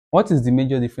What is the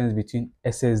major difference between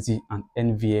SSD and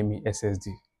NVMe SSD?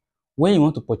 When you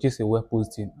want to purchase a web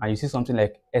hosting and you see something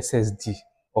like SSD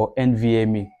or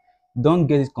NVMe, don't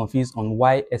get it confused on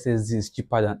why SSD is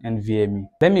cheaper than NVMe.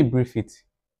 Let me brief it.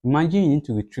 Imagine you need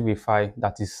to retrieve a file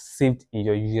that is saved in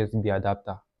your USB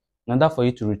adapter. In order for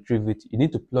you to retrieve it, you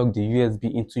need to plug the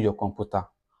USB into your computer.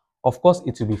 Of course,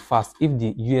 it will be fast if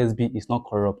the USB is not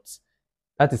corrupt.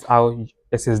 That is how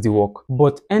SSD work.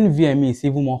 But NVMe is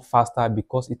even more faster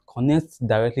because it connects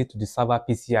directly to the server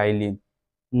PCIe lane.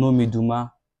 No middleman,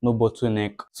 no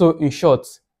bottleneck. So in short,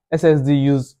 SSD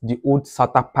use the old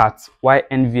SATA path while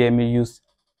NVMe use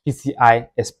PCI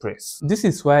Express. This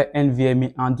is why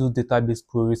NVMe handles database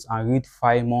queries and read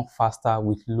file more faster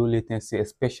with low latency,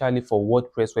 especially for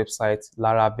WordPress websites,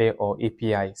 Laravel or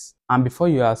APIs. And before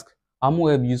you ask,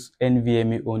 AmoWeb use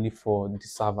NVMe only for the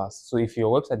servers. So if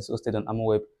your website is hosted on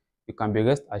AmoWeb, you can be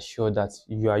rest assured that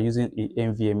you are using a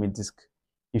NVMe disk.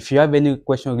 If you have any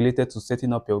question related to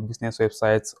setting up your business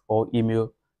website or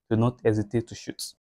email, do not hesitate to shoot.